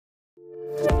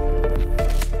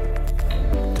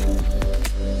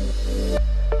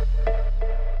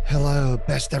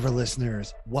Best ever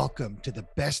listeners, welcome to the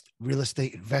best real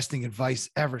estate investing advice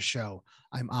ever show.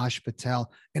 I'm Ash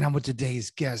Patel, and I'm with today's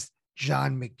guest,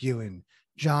 John McGeown.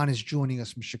 John is joining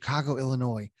us from Chicago,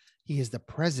 Illinois. He is the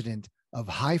president of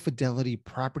High Fidelity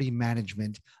Property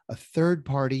Management, a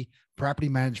third-party property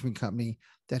management company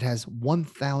that has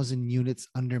 1,000 units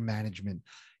under management.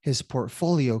 His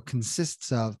portfolio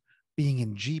consists of being a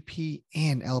GP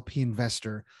and LP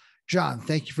investor. John,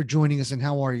 thank you for joining us, and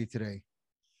how are you today?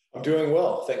 I'm doing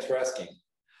well. Thanks for asking.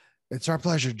 It's our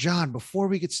pleasure. John, before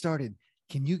we get started,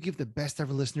 can you give the best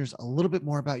ever listeners a little bit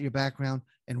more about your background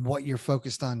and what you're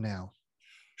focused on now?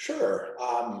 Sure.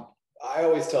 I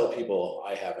always tell people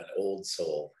I have an old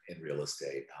soul in real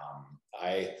estate.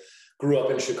 I grew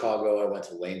up in Chicago. I went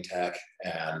to Lane Tech,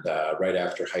 and right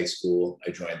after high school,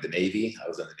 I joined the Navy. I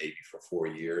was in the Navy for 4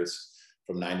 years,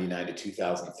 from 99 to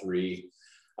 2003.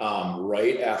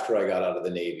 Right after I got out of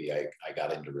the Navy, I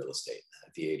got into real estate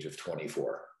at the age of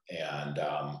 24. And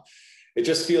it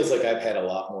just feels like I've had a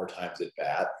lot more times at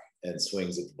bat and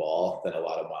swings at the ball than a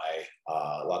lot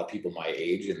of people my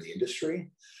age in the industry.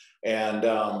 And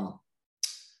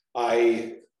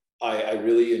I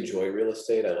really enjoy real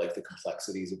estate. I like the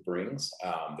complexities it brings.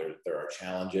 There are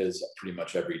challenges pretty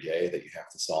much every day that you have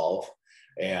to solve.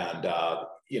 And,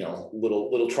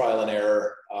 little trial and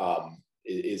error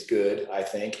is good, I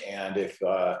think. And if,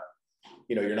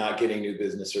 you're not getting new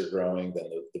business or growing, then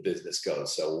the business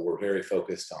goes. So we're very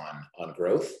focused on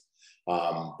growth,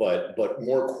 but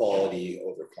more quality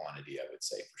over quantity, I would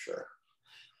say, for sure.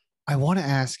 I want to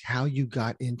ask how you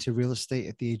got into real estate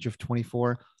at the age of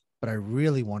 24, but I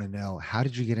really want to know, how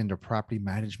did you get into property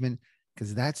management?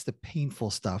 Because that's the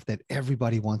painful stuff that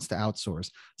everybody wants to outsource.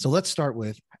 So let's start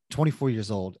with 24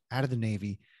 years old, out of the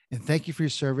Navy, and thank you for your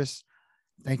service.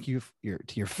 Thank you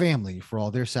to your family for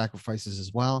all their sacrifices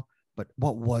as well. But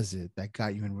what was it that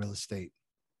got you in real estate?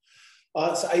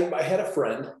 So I had a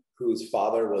friend whose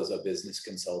father was a business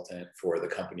consultant for the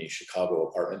company Chicago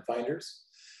Apartment Finders.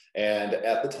 And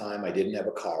at the time, I didn't have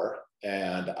a car,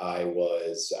 and I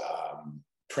was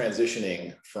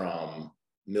transitioning from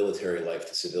military life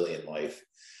to civilian life.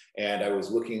 And I was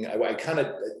looking, I kind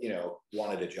of,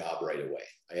 wanted a job right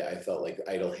away. I felt like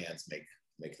idle hands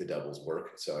make the devil's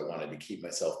work. So I wanted to keep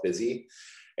myself busy.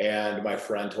 And my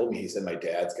friend told me, he said, my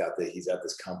dad's he's at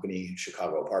this company,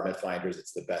 Chicago Apartment Finders.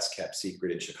 It's the best kept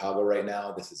secret in Chicago right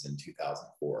now. This is in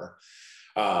 2004.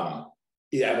 But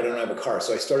I don't have a car.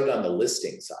 So I started on the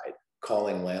listing side,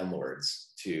 calling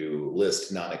landlords to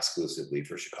list non-exclusively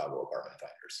for Chicago Apartment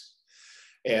Finders.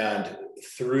 And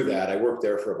through that, I worked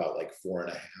there for about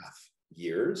 4.5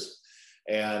 years.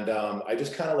 And I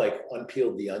just kind of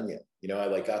unpeeled the onion.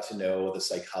 I got to know the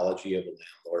psychology of a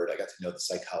landlord. I got to know the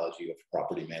psychology of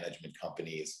property management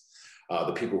companies,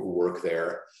 the people who work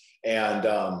there. And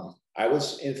I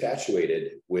was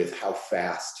infatuated with how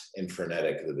fast and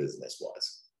frenetic the business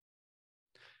was.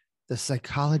 The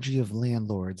psychology of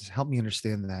landlords. Help me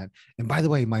understand that. And by the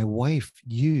way, my wife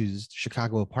used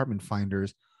Chicago Apartment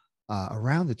Finders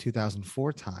around the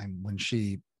 2004 time when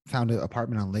she found an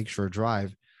apartment on Lakeshore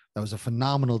Drive. That was a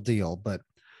phenomenal deal. But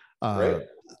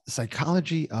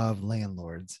psychology of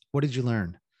landlords. What did you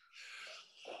learn?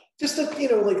 Just the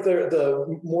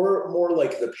more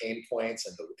like the pain points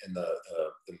and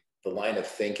the line of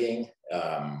thinking.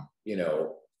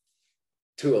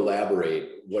 To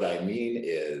elaborate, what I mean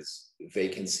is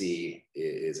vacancy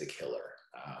is a killer.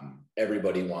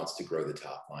 Everybody wants to grow the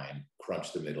top line,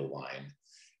 crunch the middle line,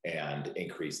 and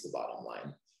increase the bottom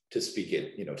line. To speak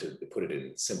it, to put it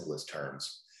in simplest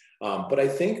terms. But I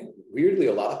think weirdly,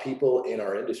 a lot of people in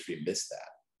our industry miss that.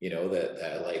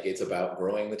 That it's about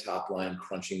growing the top line,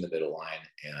 crunching the middle line,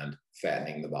 and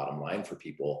fattening the bottom line for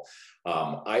people.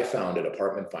 I found at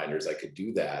Apartment Finders I could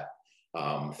do that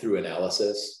through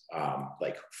analysis,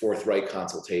 forthright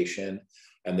consultation,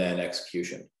 and then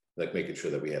execution, making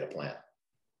sure that we had a plan,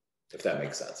 if that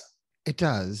makes sense. It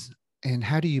does. And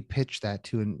how do you pitch that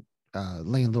to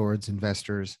landlords,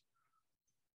 investors?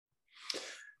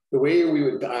 The way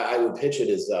I would pitch it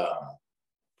is,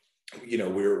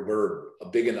 we're a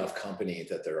big enough company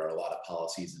that there are a lot of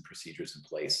policies and procedures in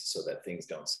place so that things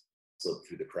don't slip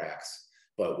through the cracks.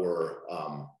 But we're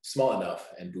small enough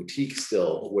and boutique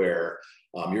still where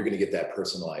you're going to get that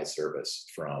personalized service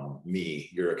from me,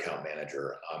 your account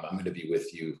manager. I'm going to be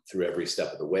with you through every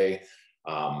step of the way,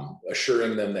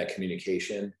 assuring them that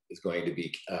communication is going to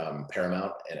be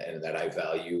paramount and that I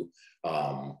value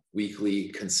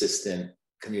weekly, consistent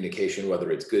communication, whether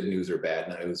it's good news or bad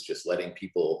news, just letting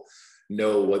people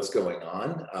know what's going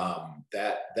on.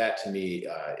 That to me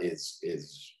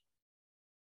is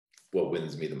what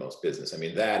wins me the most business. I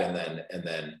mean, that and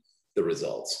then the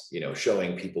results,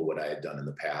 showing people what I had done in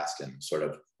the past and sort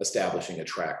of establishing a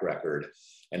track record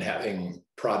and having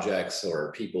projects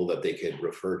or people that they could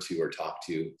refer to or talk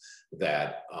to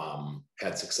that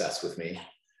had success with me.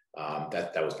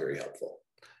 That was very helpful.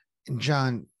 And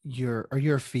John, are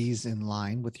your fees in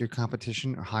line with your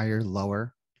competition, or higher,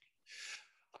 lower?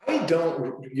 I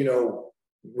don't,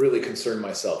 really concern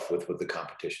myself with what the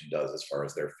competition does as far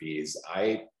as their fees.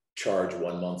 I charge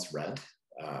 1 month's rent.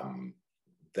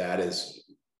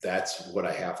 That's what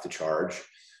I have to charge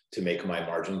to make my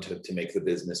margin, to make the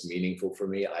business meaningful for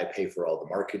me. I pay for all the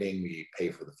marketing. We pay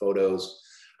for the photos.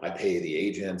 I pay the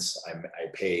agents. I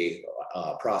pay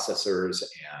processors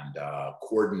and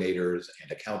coordinators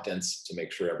and accountants to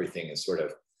make sure everything is sort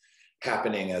of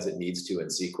happening as it needs to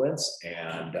in sequence.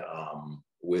 And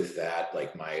with that,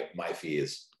 like my fee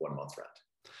is 1 month's rent.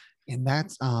 And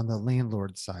that's on the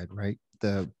landlord side, right?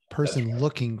 The person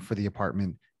looking for the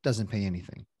apartment doesn't pay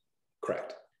anything.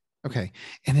 Correct. Okay.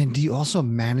 And then do you also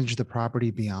manage the property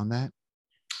beyond that?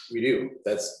 We do.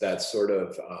 That's sort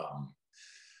of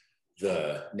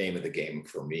the name of the game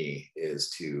for me,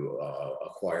 is to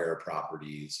acquire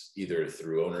properties either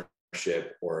through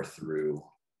ownership or through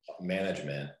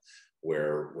management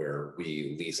where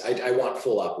we lease. I want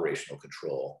full operational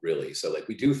control, really. So like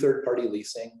we do third-party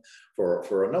leasing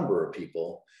for a number of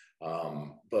people,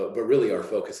 but really our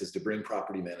focus is to bring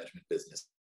property management business.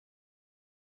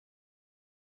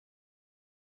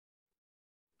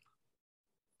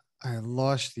 I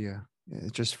lost you.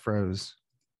 It just froze.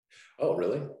 Oh,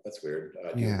 really? That's weird.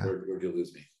 Yeah. Where'd you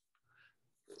lose me?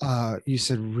 You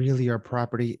said really our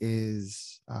property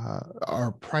is,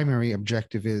 our primary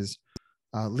objective is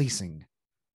leasing.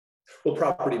 Well,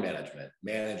 property management,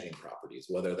 managing properties,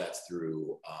 whether that's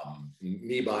through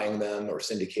me buying them or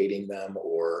syndicating them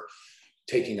or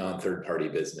taking on third-party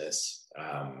business.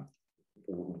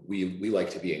 We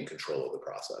like to be in control of the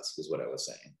process, is what I was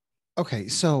saying. Okay.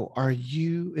 So are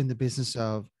you in the business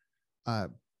of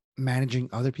managing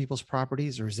other people's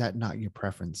properties, or is that not your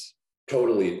preference?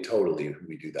 Totally.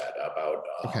 We do that. About,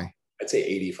 okay. I'd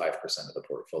say 85% of the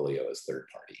portfolio is third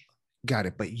party. Got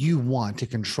it. But you want to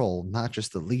control not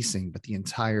just the leasing, but the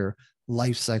entire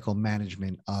life cycle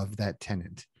management of that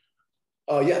tenant.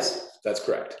 Yes, that's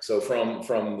correct. So from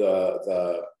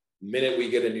the minute we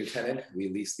get a new tenant, we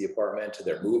lease the apartment, to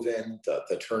their move-in,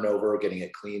 the turnover, getting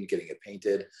it cleaned, getting it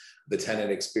painted, the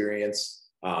tenant experience,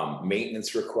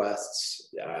 maintenance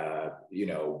requests,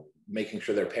 making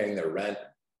sure they're paying their rent,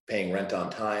 paying rent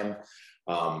on time,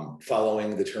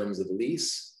 following the terms of the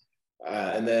lease.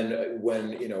 And then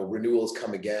when renewals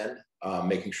come again,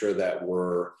 making sure that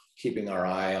we're keeping our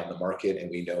eye on the market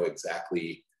and we know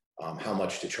exactly how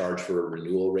much to charge for a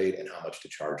renewal rate and how much to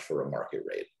charge for a market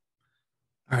rate.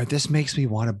 All right, this makes me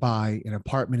want to buy an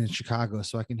apartment in Chicago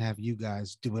so I can have you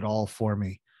guys do it all for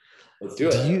me. Let's do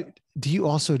it. Do you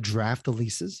also draft the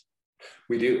leases?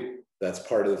 We do. That's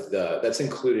part of that's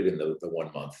included in the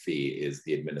 1 month fee, is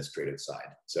the administrative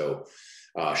side. So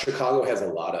Chicago has a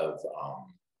lot of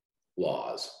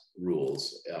laws,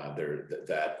 rules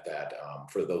that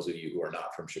for those of you who are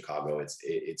not from Chicago,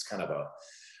 it's kind of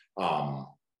a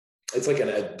it's like an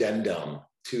addendum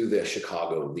to the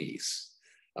Chicago lease.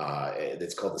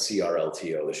 It's called the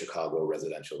CRLTO, the Chicago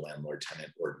Residential Landlord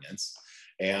Tenant Ordinance,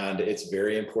 and it's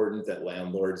very important that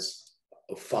landlords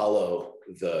follow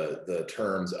the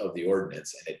terms of the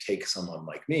ordinance. And it takes someone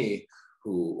like me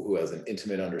who has an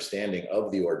intimate understanding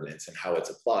of the ordinance and how it's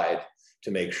applied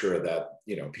to make sure that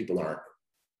people aren't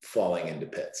falling into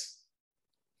pits.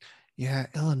 Yeah,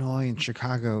 Illinois and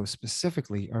Chicago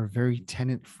specifically are very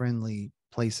tenant-friendly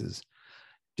places.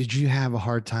 Did you have a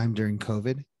hard time during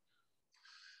COVID?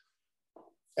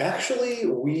 Actually,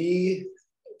 we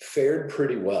fared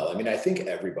pretty well. I mean, I think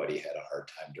everybody had a hard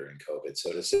time during COVID.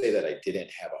 So to say that I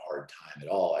didn't have a hard time at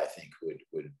all, I think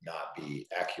would not be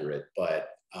accurate. But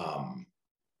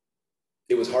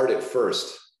it was hard at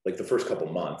first, like the first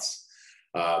couple months.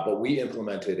 But we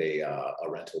implemented a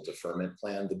rental deferment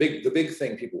plan. The big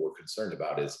thing people were concerned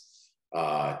about is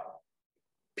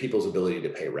people's ability to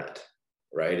pay rent,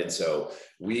 right? And so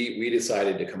we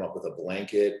decided to come up with a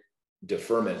blanket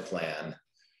deferment plan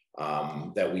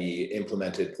that we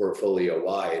implemented portfolio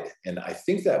wide. And I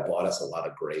think that brought us a lot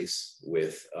of grace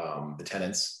with the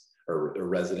tenants or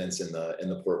residents in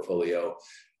the portfolio.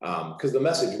 Because the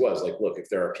message was like, look, if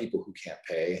there are people who can't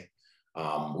pay,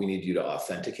 we need you to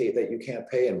authenticate that you can't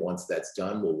pay. And once that's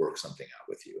done, we'll work something out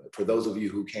with you. For those of you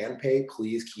who can pay,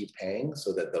 please keep paying,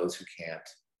 so that those who can't,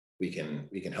 we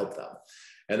can help them.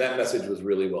 And that message was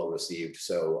really well received.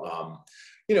 So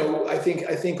I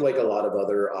think like a lot of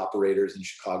other operators in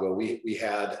Chicago, we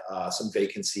had some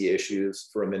vacancy issues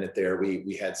for a minute there.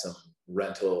 We had some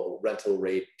rental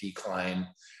rate decline.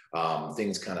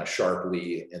 Things kind of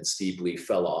sharply and steeply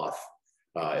fell off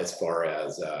as far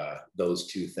as those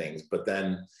two things. But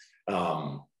then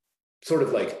sort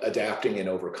of like adapting and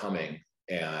overcoming,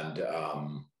 and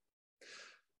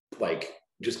like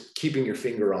just keeping your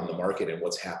finger on the market and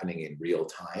what's happening in real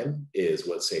time is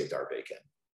what saved our bacon.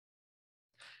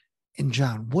 And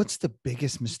John, what's the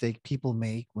biggest mistake people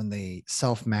make when they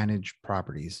self-manage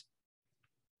properties?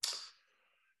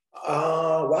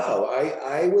 Wow.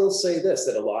 I will say this,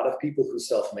 that a lot of people who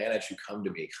self-manage, who come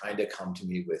to me, kind of come to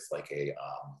me with like a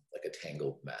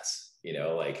tangled mess,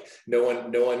 like no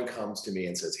one comes to me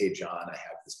and says, "Hey, John, I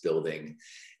have this building.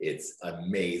 It's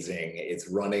amazing. It's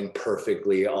running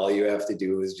perfectly. All you have to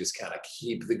do is just kind of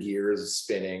keep the gears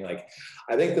spinning." Like,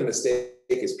 I think the mistake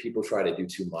is people try to do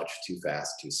too much, too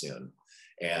fast, too soon,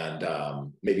 and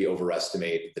maybe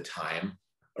overestimate the time,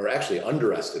 or actually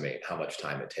underestimate how much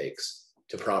time it takes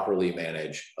to properly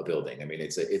manage a building. I mean,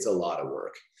 it's a lot of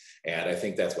work. And I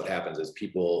think that's what happens is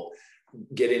people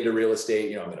get into real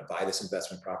estate. I'm going to buy this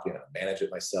investment property, I'm going to manage it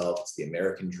myself. It's the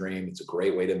American dream. It's a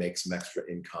great way to make some extra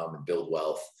income and build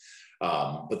wealth.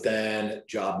 But then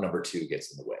job number two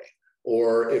gets in the way.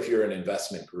 Or if you're an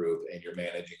investment group and you're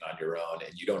managing on your own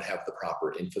and you don't have the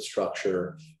proper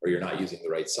infrastructure, or you're not using the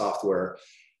right software.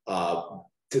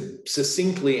 To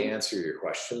succinctly answer your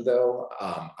question though,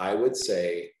 I would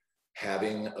say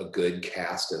having a good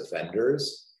cast of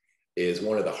vendors is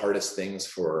one of the hardest things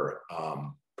for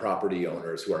property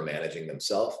owners who are managing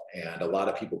themselves. And a lot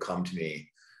of people come to me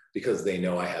because they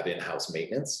know I have in-house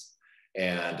maintenance,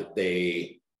 and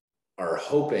they are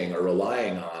hoping or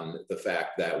relying on the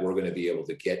fact that we're going to be able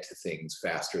to get to things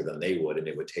faster than they would, and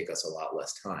it would take us a lot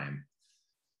less time.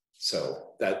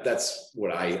 So that's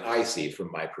what I see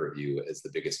from my purview as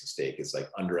the biggest mistake, is like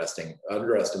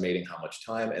underestimating how much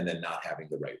time, and then not having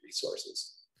the right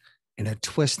resources. And a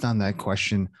twist on that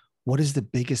question, what is the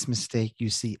biggest mistake you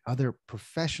see other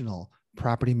professional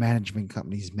property management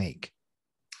companies make?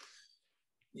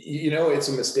 It's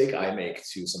a mistake I make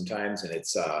too sometimes. And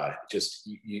it's just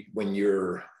when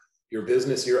your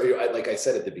business, you're like I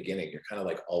said at the beginning, you're kind of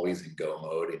like always in go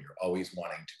mode, and you're always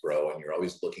wanting to grow, and you're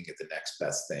always looking at the next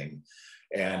best thing.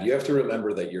 And you have to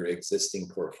remember that your existing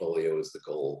portfolio is the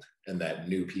gold, and that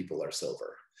new people are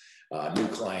silver. New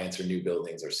clients or new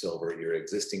buildings are silver. Your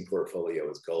existing portfolio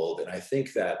is gold. And I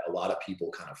think that a lot of people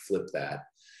kind of flip that,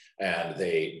 and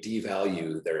they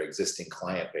devalue their existing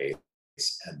client base,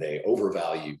 and they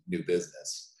overvalue new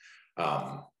business.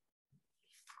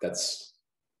 That's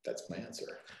my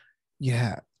answer.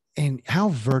 Yeah. And how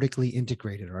vertically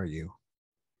integrated are you?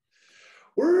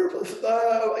 We're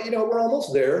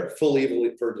almost there, fully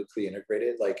vertically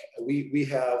integrated. Like we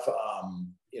have,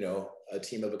 a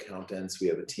team of accountants. We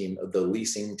have a team of the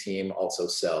leasing team also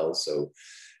sells. So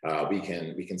we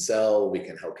can sell, we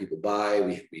can help people buy,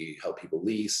 we help people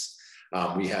lease.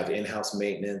 We have in-house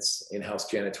maintenance,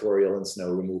 in-house janitorial and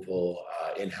snow removal,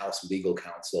 in-house legal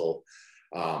counsel.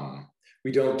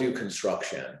 We don't do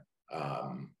construction,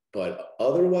 but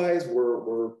otherwise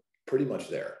we're pretty much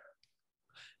there.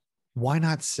 Why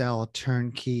not sell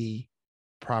turnkey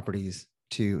properties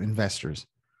to investors?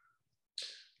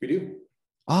 We do.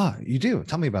 Ah, you do.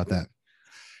 Tell me about that.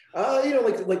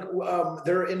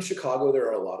 There in Chicago, there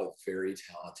are a lot of very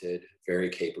talented, very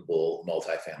capable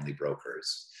multifamily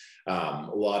brokers. A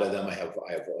lot of them I have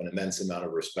an immense amount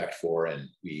of respect for, and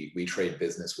we trade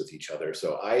business with each other.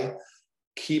 So I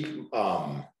keep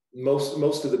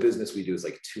most of the business we do is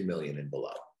like 2 million and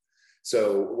below.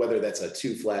 So whether that's a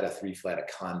 2-flat, a 3-flat, a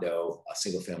condo, a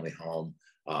single family home,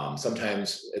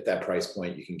 sometimes at that price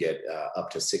point, you can get up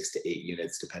to 6 to 8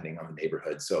 units, depending on the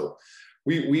neighborhood. So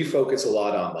we focus a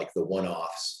lot on like the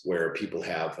one-offs where people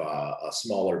have a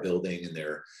smaller building and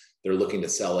they're looking to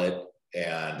sell it,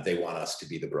 and they want us to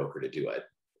be the broker to do it.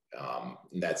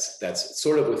 And that's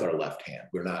sort of with our left hand.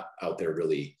 We're not out there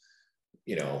really,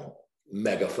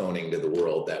 megaphoning to the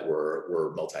world that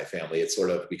we're multifamily. It's sort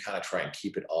of, we kind of try and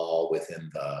keep it all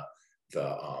within the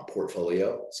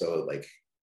portfolio. So like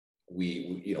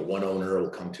one owner will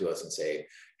come to us and say,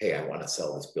 "Hey, I want to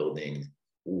sell this building.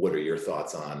 What are your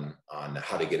thoughts on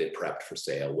how to get it prepped for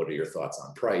sale? What are your thoughts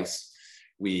on price?"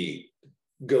 We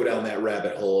go down that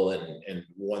rabbit hole, and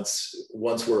once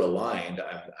we're aligned,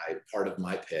 I part of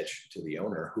my pitch to the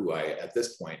owner, who I at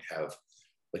this point have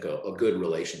like a good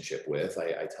relationship with,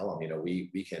 I tell them,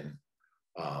 we can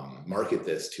market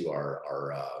this to our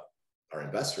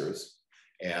investors,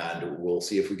 and we'll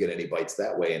see if we get any bites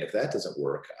that way. And if that doesn't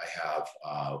work, I have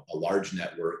a large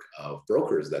network of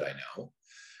brokers that I know.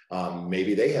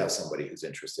 Maybe they have somebody who's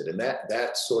interested, and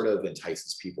that sort of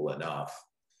entices people enough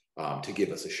to give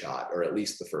us a shot, or at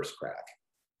least the first crack.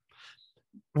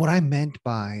 What I meant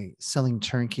by selling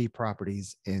turnkey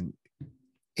properties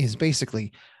is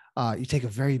basically you take a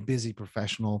very busy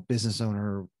professional, business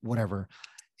owner, whatever,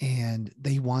 and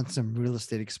they want some real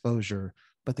estate exposure,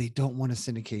 but they don't want a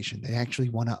syndication. They actually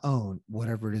want to own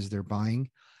whatever it is they're buying.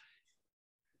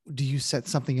 Do you set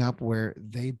something up where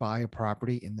they buy a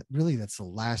property and really that's the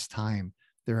last time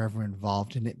they're ever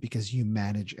involved in it because you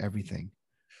manage everything?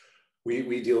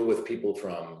 We deal with people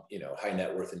from, high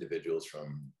net worth individuals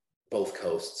from both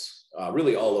coasts,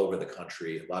 really all over the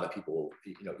country. A lot of people,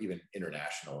 even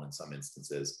international in some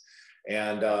instances.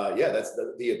 And that's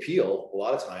the appeal. A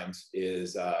lot of times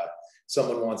is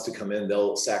someone wants to come in,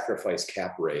 they'll sacrifice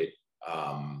cap rate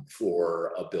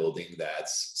for a building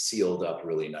that's sealed up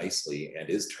really nicely and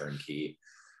is turnkey.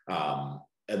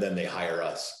 And then they hire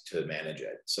us to manage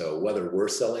it. So whether we're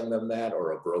selling them that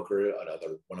or a broker,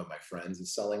 one of my friends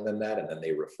is selling them that, and then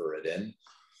they refer it in,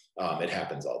 it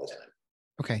happens all the time.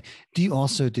 Okay. Do you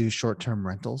also do short-term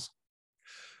rentals?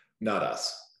 Not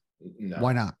us. No.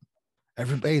 Why not?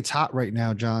 Everybody, it's hot right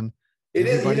now, John.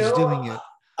 Everybody's doing it.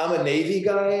 I'm a Navy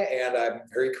guy, and I'm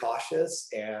very cautious,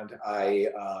 and I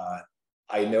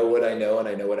know what I know and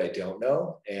I know what I don't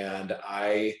know. And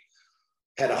I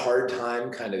had a hard time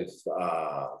kind of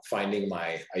finding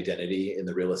my identity in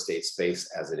the real estate space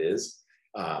as it is.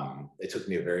 It took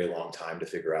me a very long time to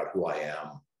figure out who I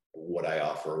am, what I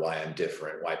offer, why I'm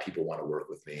different, why people want to work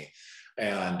with me.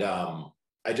 And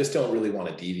I just don't really want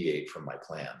to deviate from my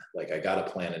plan. Like, I got a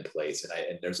plan in place,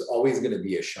 and there's always going to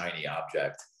be a shiny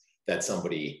object that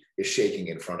somebody is shaking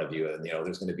in front of you. And,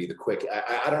 there's going to be the quick,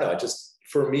 I don't know. It just,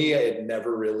 for me, it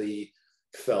never really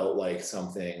felt like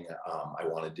something I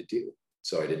wanted to do.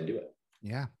 So I didn't do it.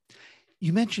 Yeah.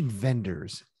 You mentioned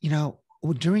vendors,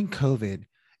 during COVID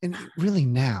and really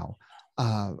now,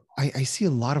 I see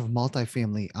a lot of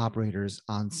multifamily operators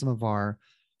on some of our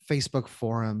Facebook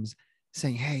forums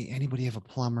saying, hey, anybody have a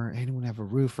plumber? Anyone have a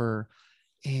roofer?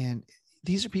 And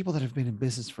these are people that have been in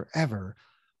business forever,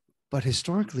 but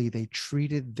historically they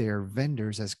treated their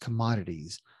vendors as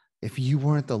commodities. If you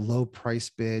weren't the low price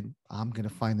bid, I'm going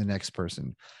to find the next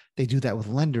person. They do that with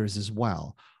lenders as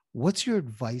well. What's your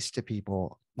advice to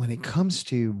people when it comes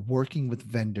to working with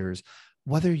vendors,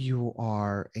 whether you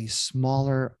are a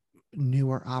smaller,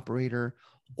 newer operator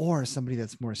or somebody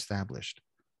that's more established?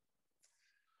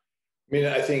 I mean,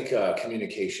 I think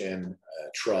communication,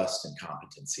 trust, and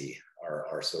competency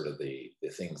are sort of the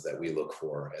things that we look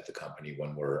for at the company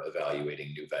when we're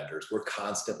evaluating new vendors. We're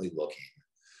constantly looking,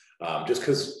 just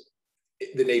because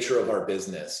the nature of our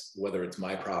business, whether it's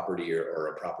my property or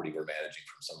a property we're managing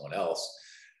from someone else,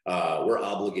 we're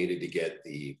obligated to get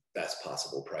the best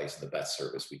possible price and the best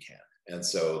service we can. And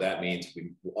so that means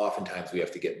oftentimes we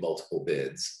have to get multiple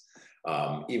bids,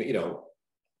 even,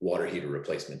 water heater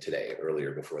replacement today,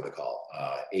 earlier before the call,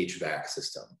 HVAC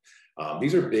system.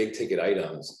 These are big ticket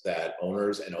items that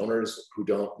owners who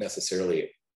don't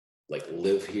necessarily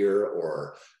live here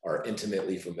or are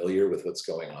intimately familiar with what's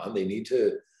going on,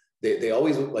 they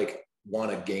always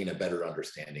want to gain a better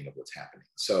understanding of what's happening.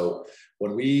 So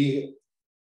when we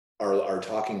are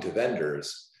talking to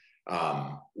vendors,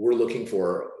 we're looking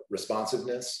for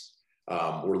responsiveness.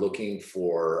 We're looking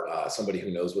for somebody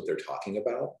who knows what they're talking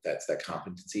about. That's that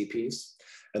competency piece.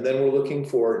 And then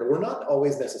we're not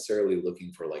always necessarily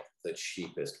looking for the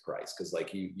cheapest price, because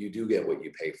you do get what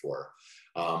you pay for.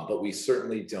 But we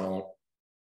certainly don't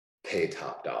pay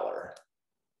top dollar.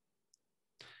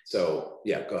 So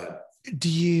yeah, go ahead. Do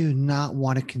you not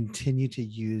want to continue to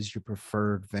use your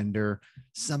preferred vendor,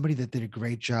 somebody that did a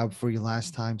great job for you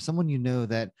last time, someone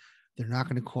that they're not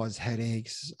going to cause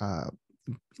headaches?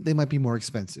 They might be more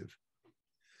expensive.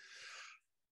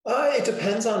 It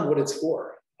depends on what it's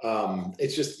for.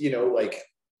 It's just,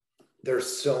 there's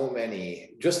so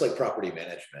many, just like property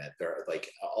management, there are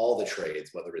all the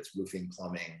trades, whether it's roofing,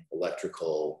 plumbing,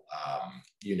 electrical,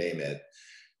 you name it.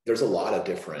 There's a lot of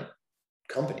different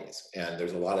companies and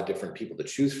there's a lot of different people to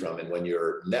choose from. And when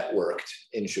you're networked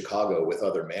in Chicago with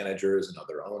other managers and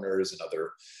other owners and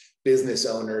other business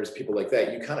owners, people like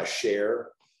that, you kind of share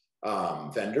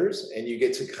vendors, and you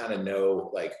get to kind of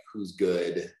know who's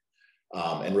good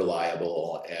and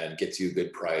reliable and gets you a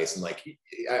good price. And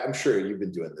I'm sure you've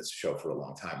been doing this show for a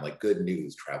long time, good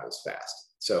news travels fast.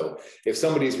 So if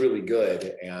somebody's really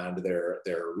good and they're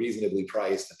reasonably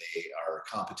priced and they are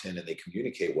competent and they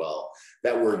communicate well,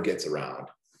 that word gets around.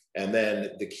 And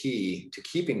then the key to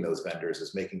keeping those vendors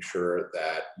is making sure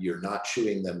that you're not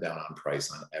chewing them down on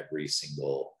price on every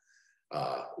single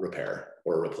repair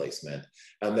or replacement.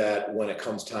 And that when it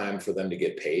comes time for them to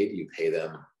get paid, you pay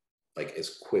them like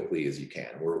as quickly as you can.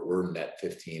 We're net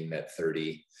 15, net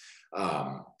 30.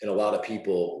 And a lot of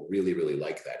people really, really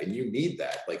like that. And you need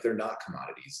that. Like, they're not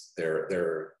commodities.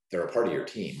 They're a part of your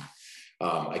team.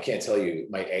 I can't tell you,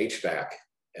 my HVAC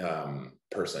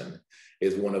person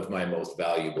is one of my most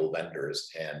valuable vendors.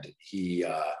 And he,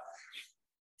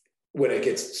 when it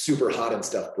gets super hot and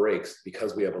stuff breaks,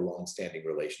 because we have a long-standing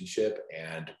relationship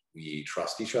and we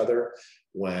trust each other,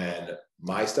 when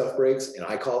my stuff breaks and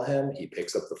I call him, he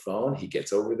picks up the phone, he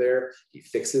gets over there, he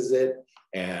fixes it,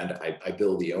 and I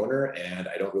bill the owner, and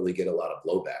I don't really get a lot of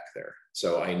blowback there.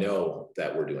 So I know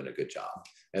that we're doing a good job.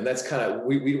 And that's kind of,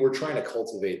 we're trying to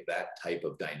cultivate that type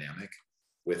of dynamic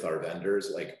with our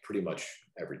vendors, like pretty much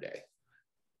every day.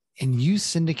 And you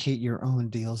syndicate your own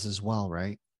deals as well,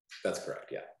 right? That's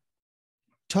correct. Yeah.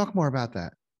 Talk more about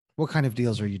that. What kind of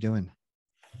deals are you doing?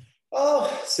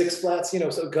 Oh, six flats,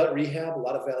 so gut rehab, a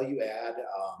lot of value add.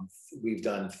 We've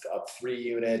done up 3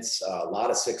 units, a lot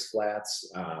of six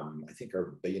flats. I think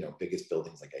our, biggest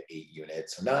building's like an 8 unit.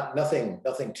 So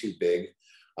nothing too big,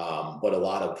 but a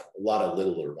lot of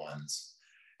littler ones.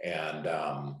 And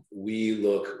we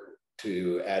look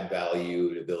to add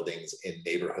value to buildings in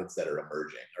neighborhoods that are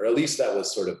emerging, or at least that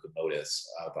was sort of the modus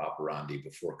of operandi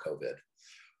before COVID.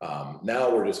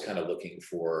 Now we're just kind of looking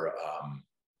for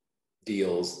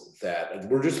deals that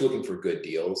we're just looking for good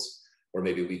deals, or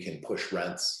maybe we can push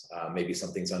rents. Maybe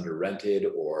something's under rented,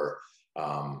 or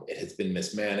it has been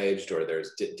mismanaged, or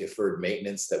there's deferred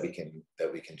maintenance that we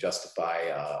can justify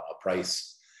a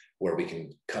price where we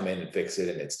can come in and fix it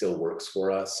and it still works for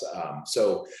us.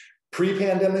 So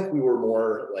pre-pandemic, we were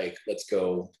more like, let's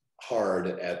go hard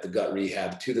at the gut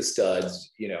rehab to the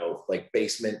studs, like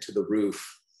basement to the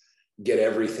roof, get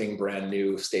everything brand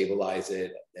new, stabilize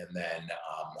it, and then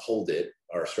hold it.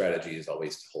 Our strategy is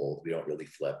always to hold. We don't really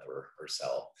flip or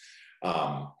sell.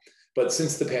 But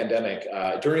since the pandemic,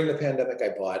 during the pandemic,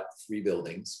 I bought 3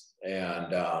 buildings,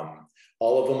 and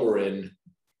all of them were in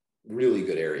really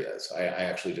good areas. I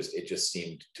actually it just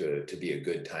seemed to be a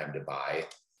good time to buy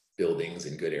buildings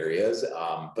in good areas.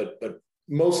 But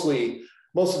most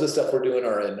of the stuff we're doing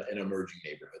are in emerging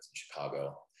neighborhoods in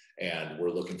Chicago. And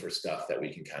we're looking for stuff that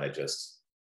we can kind of just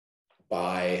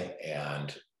buy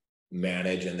and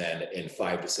manage. And then in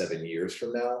 5 to 7 years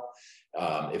from now,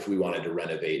 if we wanted to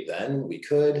renovate, then we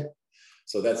could.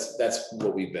 So that's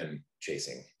what we've been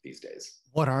chasing these days.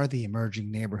 What are the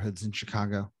emerging neighborhoods in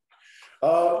Chicago?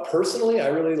 Personally, I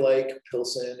really like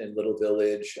Pilsen and Little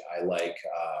Village. I like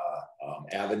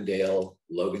Avondale,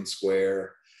 Logan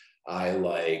Square. I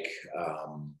like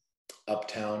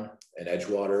Uptown and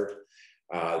Edgewater.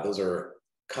 Those are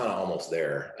kind of almost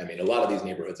there. I mean, a lot of these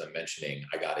neighborhoods I'm mentioning,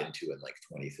 I got into in like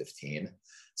 2015.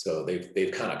 So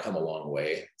they've kind of come a long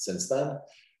way since then.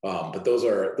 But those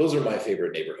are my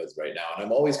favorite neighborhoods right now. And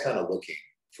I'm always kind of looking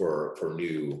for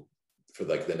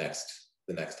like the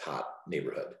next hot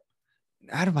neighborhood.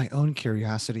 Out of my own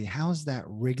curiosity, how's that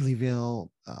Wrigleyville,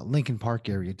 Lincoln Park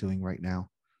area doing right now?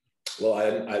 Well,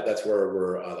 that's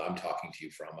where I'm talking to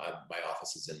you from. My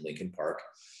office is in Lincoln Park.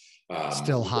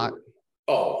 Still hot?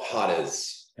 Oh, hot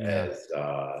as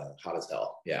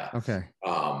hell. Yeah. Okay.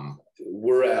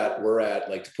 We're at,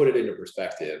 like, to put it into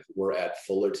perspective, we're at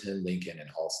Fullerton, Lincoln, and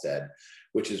Halstead,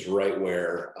 which is right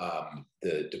where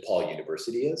the DePaul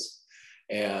University is.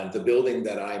 And the building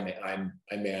that I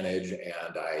manage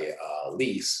and I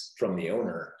lease from the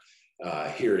owner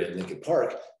here in Lincoln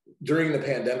Park, during the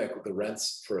pandemic, the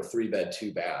rents for a 3-bed,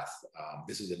 2-bath,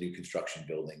 this is a new construction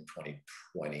building,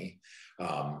 2020,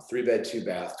 3-bed,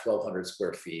 2-bath, 1,200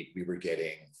 square feet, we were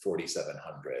getting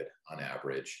 4,700 on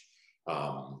average.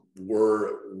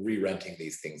 We're re-renting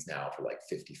these things now for like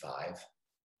 55.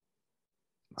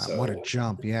 So what a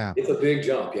jump. Yeah. It's a big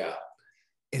jump. Yeah.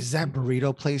 Is that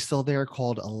burrito place still there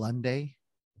called Allende?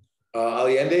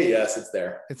 Allende, yes, it's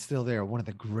there. It's still there. One of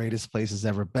the greatest places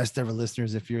ever. Best ever,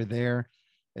 listeners. If you're there,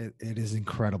 it is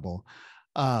incredible.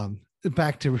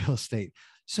 Back to real estate.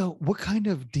 So what kind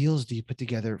of deals do you put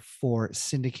together for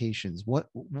syndications?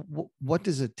 What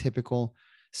does a typical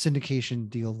syndication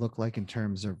deal look like in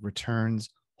terms of returns,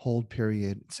 hold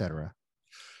period, et cetera?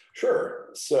 Sure.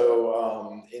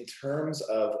 So in terms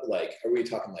of, like, are we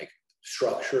talking like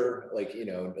structure? Like,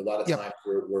 a lot of times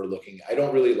we're looking, I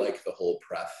don't really like the whole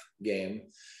pref game,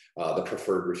 the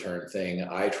preferred return thing.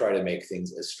 I try to make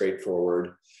things as straightforward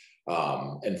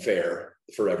and fair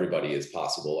for everybody as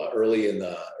possible. Early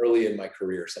in my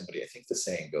career, somebody, I think the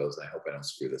saying goes, and I hope I don't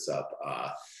screw this up,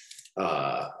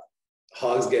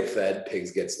 hogs get fed,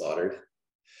 pigs get slaughtered.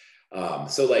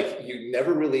 So like you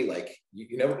never really like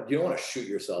you don't want to shoot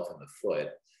yourself in the foot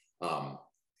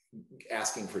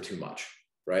asking for too much,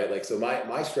 right? Like so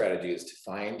my strategy is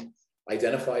to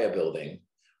identify a building,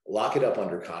 lock it up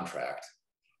under contract,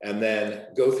 and then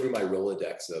go through my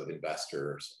Rolodex of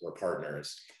investors or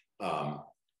partners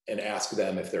and ask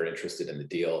them if they're interested in the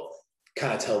deal.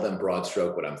 Kind of tell them broad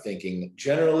stroke what I'm thinking.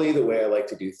 Generally, the way I like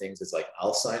to do things is like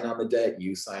I'll sign on the debt,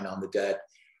 you sign on the debt.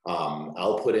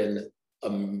 I'll put in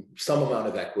some amount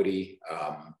of equity,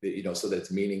 so that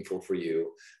it's meaningful for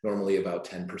you. Normally about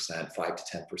 10%, 5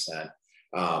 to 10%.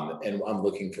 And I'm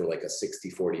looking for like a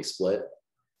 60-40 split.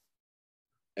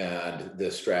 And the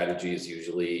strategy is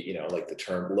usually, like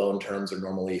the loan terms are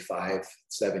normally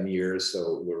 5-7 years.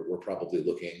 So we're probably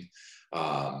looking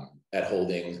at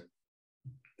holding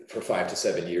for 5 to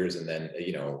 7 years. And then,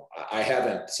 I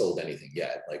haven't sold anything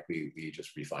yet. Like we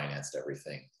just refinanced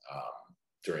everything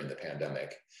during the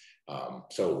pandemic.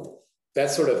 So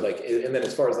that's sort of like, and then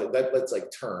as far as like that's like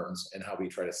terms and how we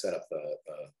try to set up the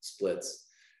splits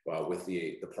with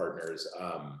the partners.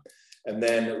 And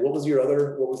then what was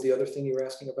the other thing you were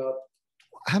asking about?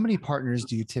 How many partners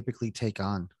do you typically take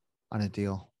on a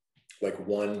deal? Like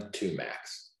 1-2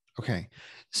 max. Okay.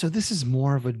 So this is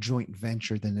more of a joint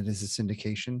venture than it is a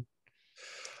syndication.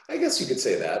 I guess you could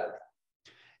say that.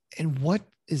 And what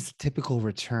is the typical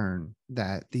return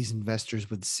that these investors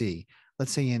would see?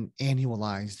 Let's say an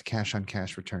annualized cash on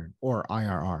cash return or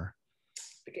IRR.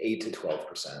 Like 8 to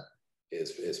 12%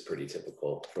 is pretty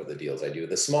typical for the deals I do.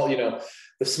 The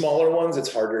smaller ones,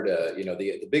 it's harder to,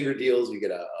 the bigger deals, you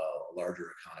get a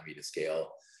larger economy to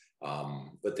scale,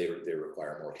 but they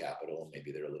require more capital and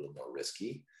maybe they're a little more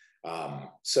risky.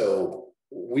 So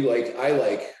I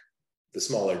like the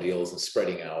smaller deals and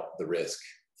spreading out the risk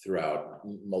throughout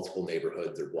multiple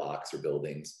neighborhoods or blocks or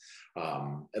buildings.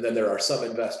 And then there are some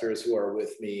investors who are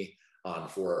with me on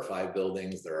 4 or 5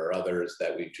 buildings. There are others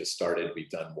that we've just started. We've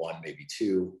done 1, maybe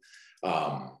 2.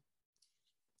 Have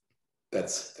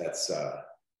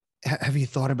you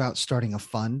thought about starting a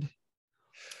fund?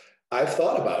 I've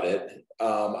thought about it.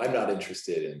 I'm not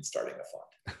interested in starting a fund.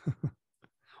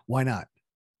 Why not?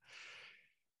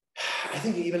 I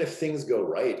think even if things go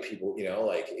right, people,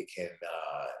 like it can,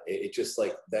 it just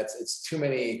like it's too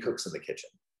many cooks in the kitchen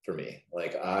for me.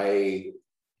 Like I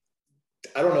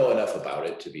don't know enough about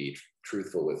it to be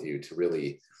truthful with you to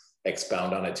really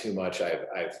expound on it too much.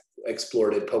 I've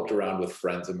explored it, poked around with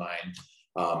friends of mine.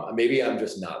 Maybe I'm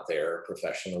just not there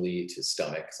professionally to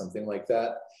stomach something like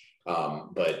that.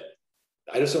 But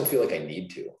I just don't feel like I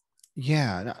need to.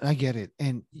 Yeah, I get it.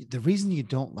 And the reason you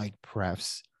don't like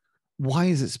prefs, why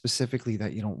is it specifically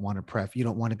that you don't want to pref? You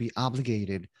don't want to be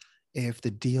obligated if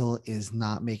the deal is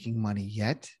not making money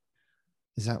yet?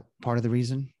 Is that part of the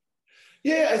reason?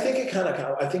 Yeah, I think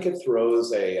I think it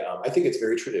throws I think it's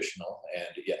very traditional, and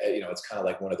it's kind of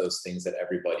like one of those things that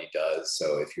everybody does.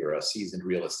 So if you're a seasoned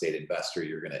real estate investor,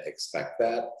 you're going to expect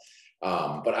that.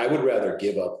 But I would rather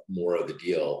give up more of the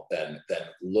deal than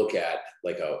look at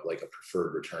like a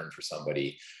preferred return for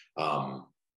somebody.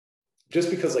 Just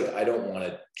because like I don't want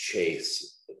to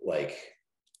chase like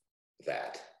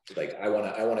that. Like I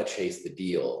want to chase the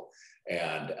deal.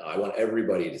 And I want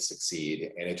everybody to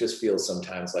succeed. And it just feels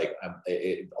sometimes like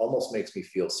it almost makes me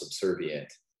feel subservient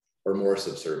or more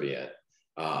subservient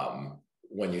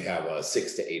when you have a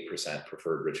 6 to 8%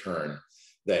 preferred return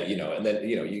that, and then,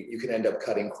 you can end up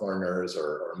cutting corners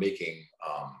or making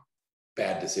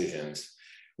bad decisions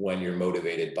when you're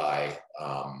motivated by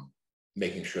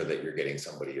making sure that you're getting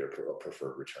somebody a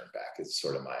preferred return back is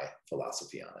sort of my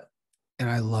philosophy on it. And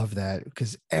I love that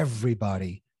because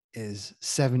everybody is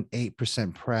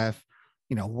 7-8% pref,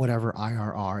 whatever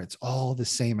IRR, it's all the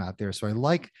same out there. So I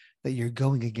like that you're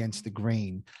going against the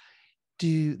grain.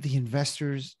 Do the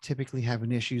investors typically have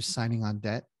an issue signing on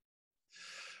debt?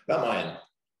 Not mine.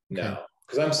 No,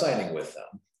 because I'm signing with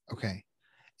them. Okay.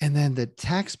 And then the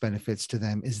tax benefits to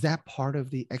them, is that part of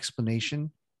the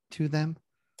explanation to them?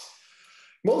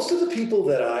 Most of the people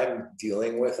that I'm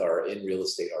dealing with are in real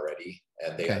estate already,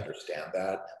 and they understand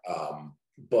that.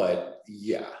 But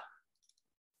yeah.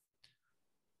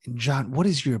 And John, what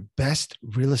is your best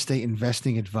real estate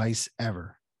investing advice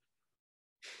ever?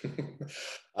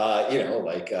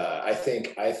 I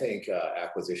think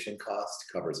acquisition cost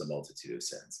covers a multitude of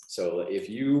sins. So if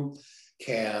you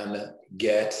can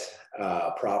get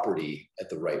property at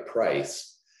the right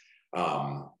price,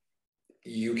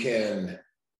 you can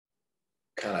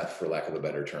kind of, for lack of a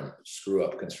better term, screw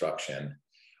up construction,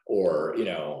 or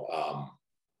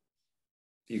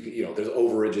there's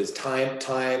overages,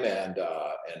 time and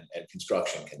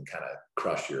construction can kind of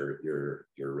crush your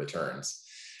returns.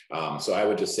 So I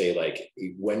would just say, like,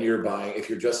 when you're buying, if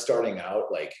you're just starting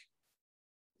out, like,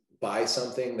 buy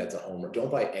something that's a home run.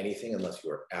 Don't buy anything unless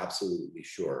you're absolutely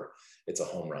sure it's a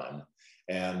home run.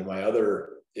 And my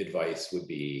other advice would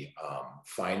be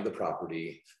find the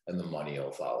property and the money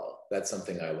will follow. That's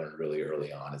something I learned really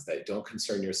early on, is that don't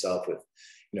concern yourself with,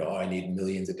 oh, I need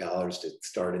millions of dollars to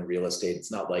start in real estate.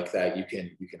 It's not like that. You can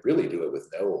really do it with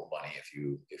no money if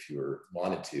you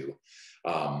wanted to.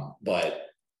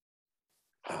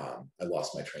 I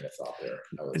lost my train of thought there.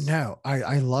 No,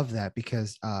 I love that,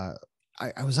 because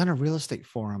I was on a real estate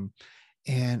forum,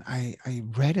 and I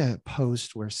read a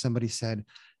post where somebody said,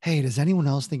 hey, does anyone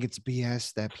else think it's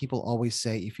BS that people always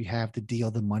say, if you have the deal,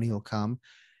 the money will come?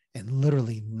 And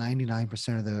literally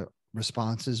 99% of the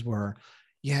responses were,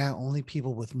 yeah, only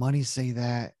people with money say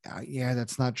that. Yeah,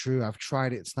 that's not true. I've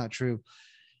tried it. It's not true.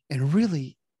 And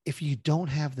really, if you don't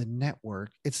have the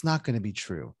network, it's not going to be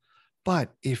true.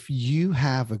 But if you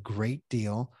have a great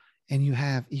deal and you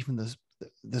have even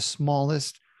the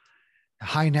smallest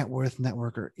high net worth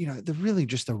network, or, the really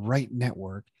just the right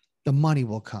network, the money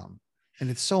will come. And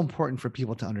it's so important for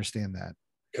people to understand that.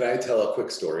 Can I tell a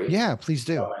quick story? Yeah, please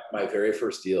do. My very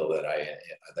first deal that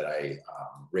I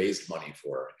raised money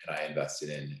for and I invested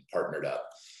in, partnered up,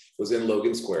 was in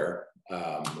Logan Square,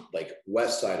 like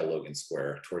west side of Logan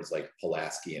Square, towards like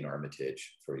Pulaski and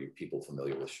Armitage, for you people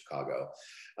familiar with Chicago.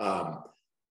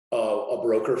 A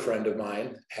broker friend of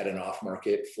mine had an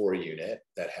off-market 4-unit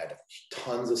that had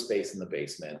tons of space in the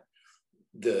basement.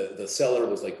 The seller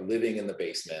was like living in the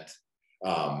basement.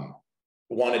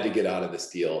 Wanted to get out of this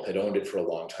deal, had owned it for a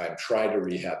long time, tried to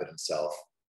rehab it himself,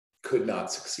 could not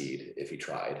succeed if he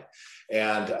tried.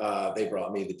 And they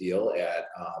brought me the deal at,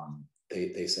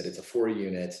 they said it's a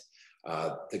 4-unit.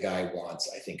 The guy wants,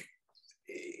 I think,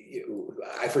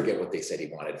 I forget what they said he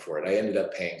wanted for it. I ended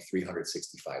up paying $365,000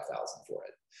 for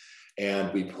it.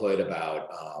 And we put about,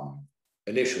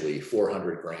 initially,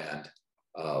 $400,000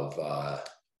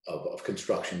 of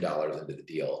construction dollars into the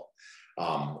deal.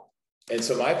 And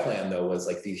so my plan, though, was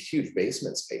like these huge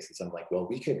basement spaces. I'm like, well,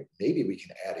 maybe we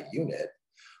can add a unit.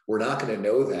 We're not going to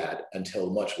know that until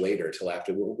much later, till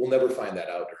after. We'll never find that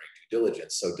out during due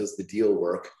diligence. So does the deal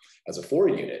work as a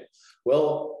 4-unit?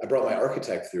 Well, I brought my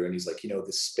architect through, and he's like, the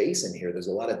space in here, there's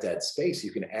a lot of dead space.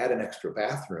 You can add an extra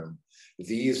bathroom.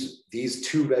 These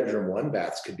 2-bedroom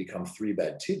 1-baths could become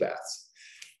 3-bed 2-baths.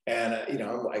 And,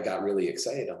 I got really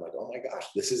excited. I'm like, oh my gosh,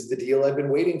 this is the deal I've been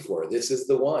waiting for. This is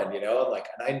the one, I'm like,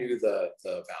 and I knew the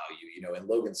value, in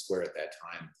Logan Square at that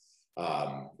time,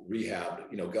 rehab,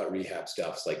 gut rehab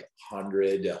stuff's like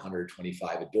 100 to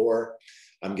 125 a door.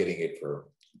 I'm getting it for,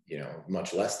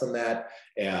 much less than that.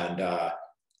 And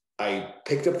I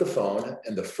picked up the phone,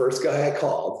 and the first guy I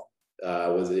called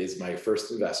is my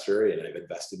first investor, and I've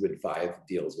invested with 5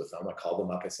 deals with them. I called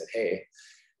him up. I said, hey,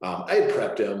 I had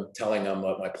prepped him, telling him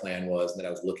what my plan was, and that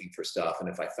I was looking for stuff. And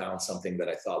if I found something that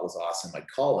I thought was awesome, I'd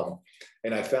call him.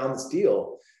 And I found this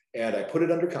deal, and I put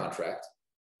it under contract.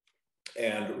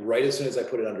 And right as soon as I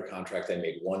put it under contract, I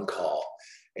made one call,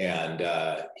 and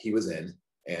he was in.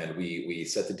 And we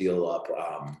set the deal up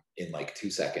in like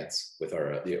 2 seconds with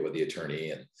the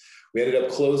attorney, and we ended up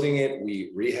closing it.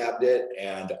 We rehabbed it,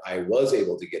 and I was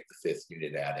able to get the 5th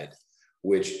unit added,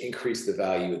 which increased the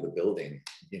value of the building,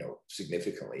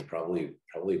 significantly, probably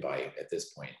by, at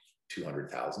this point,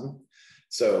 200,000.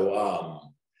 So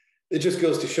it just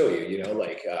goes to show you,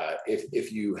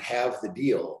 if you have the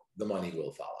deal, the money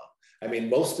will follow. I mean,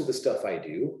 most of the stuff I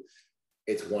do,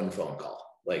 it's one phone call.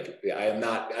 Like I'm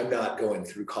not going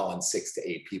through calling 6 to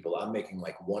 8 people. I'm making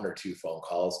like 1 or 2 phone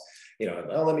calls,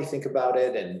 well, let me think about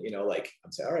it. And,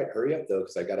 I'm saying, all right, hurry up though,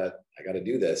 because I gotta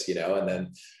do this, and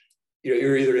then,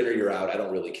 you're either in or you're out. I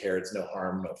don't really care. It's no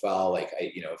harm, no foul. Like,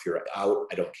 if you're out,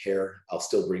 I don't care. I'll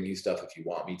still bring you stuff if you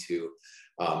want me to.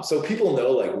 So people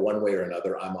know, like, one way or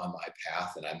another, I'm on my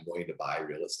path and I'm going to buy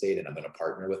real estate and I'm going to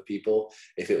partner with people.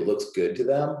 If it looks good to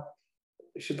them,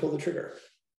 they should pull the trigger.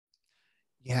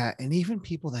 Yeah. And even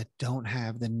people that don't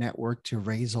have the network to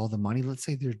raise all the money, let's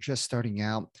say they're just starting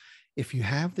out. If you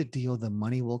have the deal, the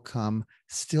money will come,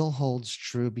 still holds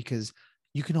true, because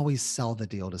you can always sell the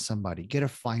deal to somebody, get a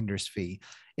finder's fee.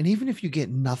 And even if you get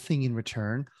nothing in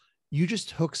return, you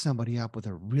just hook somebody up with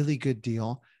a really good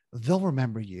deal. They'll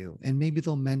remember you, and maybe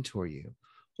they'll mentor you,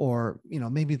 or,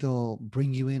 maybe they'll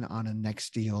bring you in on a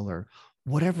next deal or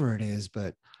whatever it is.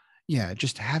 But yeah,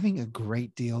 just having a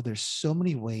great deal. There's so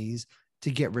many ways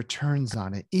to get returns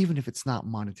on it, even if it's not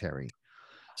monetary.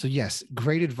 So yes,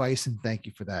 great advice. And thank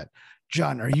you for that.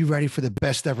 John, are you ready for the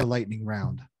best ever lightning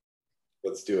round?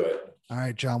 Let's do it. All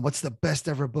right, John, what's the best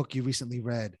ever book you recently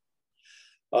read?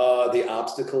 The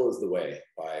Obstacle is the Way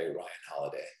by Ryan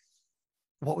Holiday.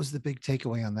 What was the big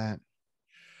takeaway on that?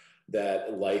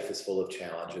 That life is full of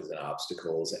challenges and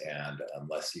obstacles, and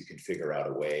unless you can figure out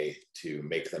a way to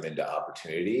make them into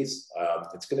opportunities,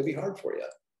 it's going to be hard for you.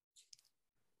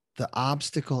 The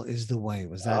obstacle is the way.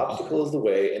 Was The that? obstacle is the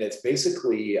way, and it's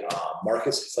basically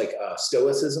Marcus. It's like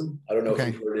Stoicism. I don't know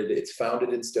if you've heard it. It's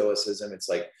founded in Stoicism. It's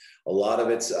like a lot of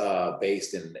it's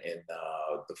based in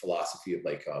the philosophy of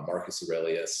like Marcus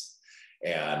Aurelius,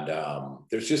 and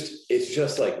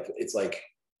it's like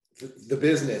the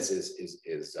business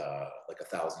is like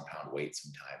 1,000-pound weight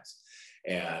sometimes,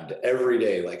 and every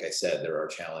day, like I said, there are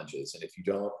challenges, and if you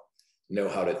don't know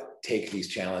how to take these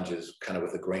challenges kind of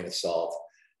with a grain of salt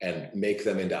and make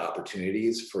them into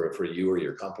opportunities for you or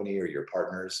your company or your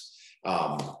partners,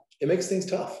 it makes things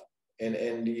tough,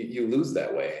 and you lose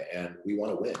that way, and we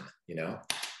want to win, you know?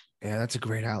 Yeah, that's a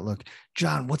great outlook.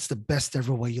 John, what's the best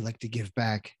ever way you like to give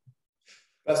back?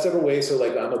 Best ever way. So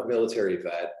like I'm a military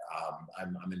vet.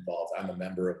 I'm involved. I'm a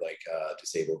member of like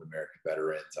Disabled American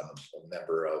Veterans. I'm a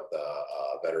member of the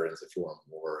Veterans of Foreign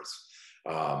Wars.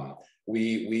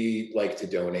 We like to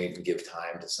donate and give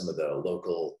time to some of the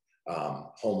local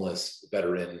homeless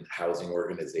veteran housing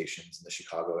organizations in the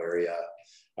Chicago area.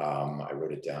 I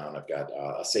wrote it down. I've got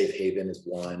a Safe Haven is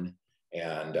one,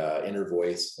 and Inner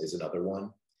Voice is another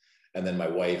one. And then my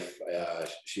wife,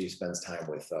 she spends time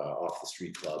with Off the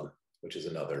Street Club, which is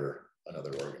another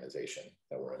organization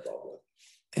that we're involved with.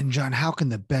 And John, how can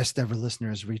the best ever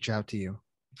listeners reach out to you?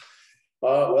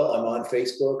 Well, I'm on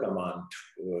Facebook. I'm on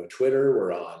Twitter.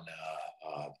 We're on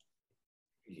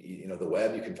the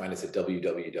web. You can find us at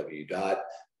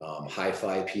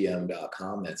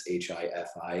www.hifipm.com. That's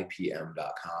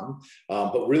HIFIPM.com.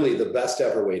 But really, the best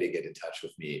ever way to get in touch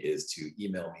with me is to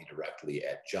email me directly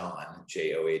at John,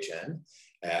 JOHN,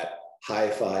 at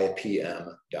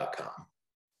hifipm.com.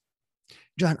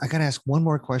 John, I got to ask one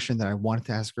more question that I wanted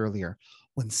to ask earlier.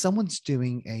 When someone's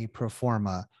doing a pro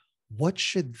forma, what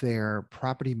should their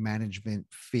property management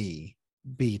fee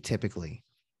be typically?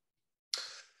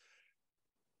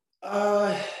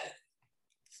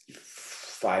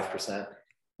 5%.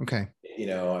 Okay.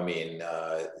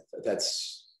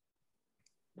 That's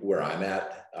where I'm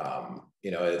at. I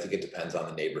think it depends on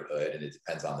the neighborhood and it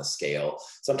depends on the scale.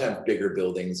 Sometimes bigger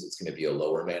buildings, it's going to be a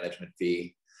lower management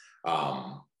fee.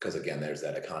 Because again, there's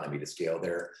that economy to scale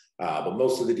there. But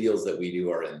most of the deals that we do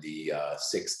are in the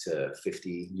 6 to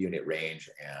 50 unit range,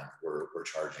 and we're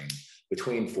charging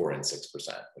between 4 and 6%,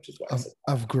 which is why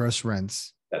of gross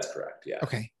rents. That's correct. Yeah.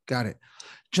 Okay, got it.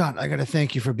 John, I got to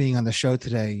thank you for being on the show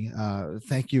today.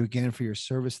 Thank you again for your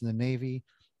service in the Navy.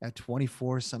 At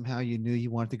 24, somehow you knew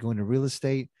you wanted to go into real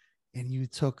estate, and you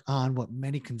took on what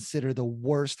many consider the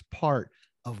worst part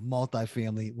of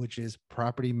multifamily, which is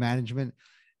property management.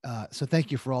 So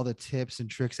thank you for all the tips and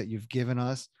tricks that you've given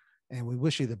us, and we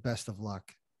wish you the best of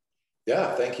luck.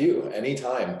 Yeah, thank you.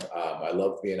 Anytime. I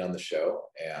love being on the show,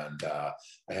 and I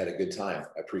had a good time.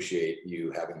 I appreciate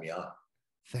you having me on.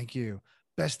 Thank you.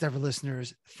 Best ever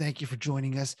listeners, thank you for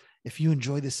joining us. If you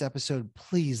enjoyed this episode,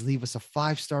 please leave us a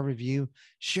 5-star review.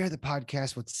 Share the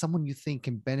podcast with someone you think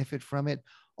can benefit from it.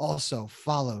 Also,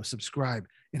 follow, subscribe,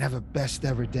 and have a best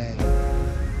ever day.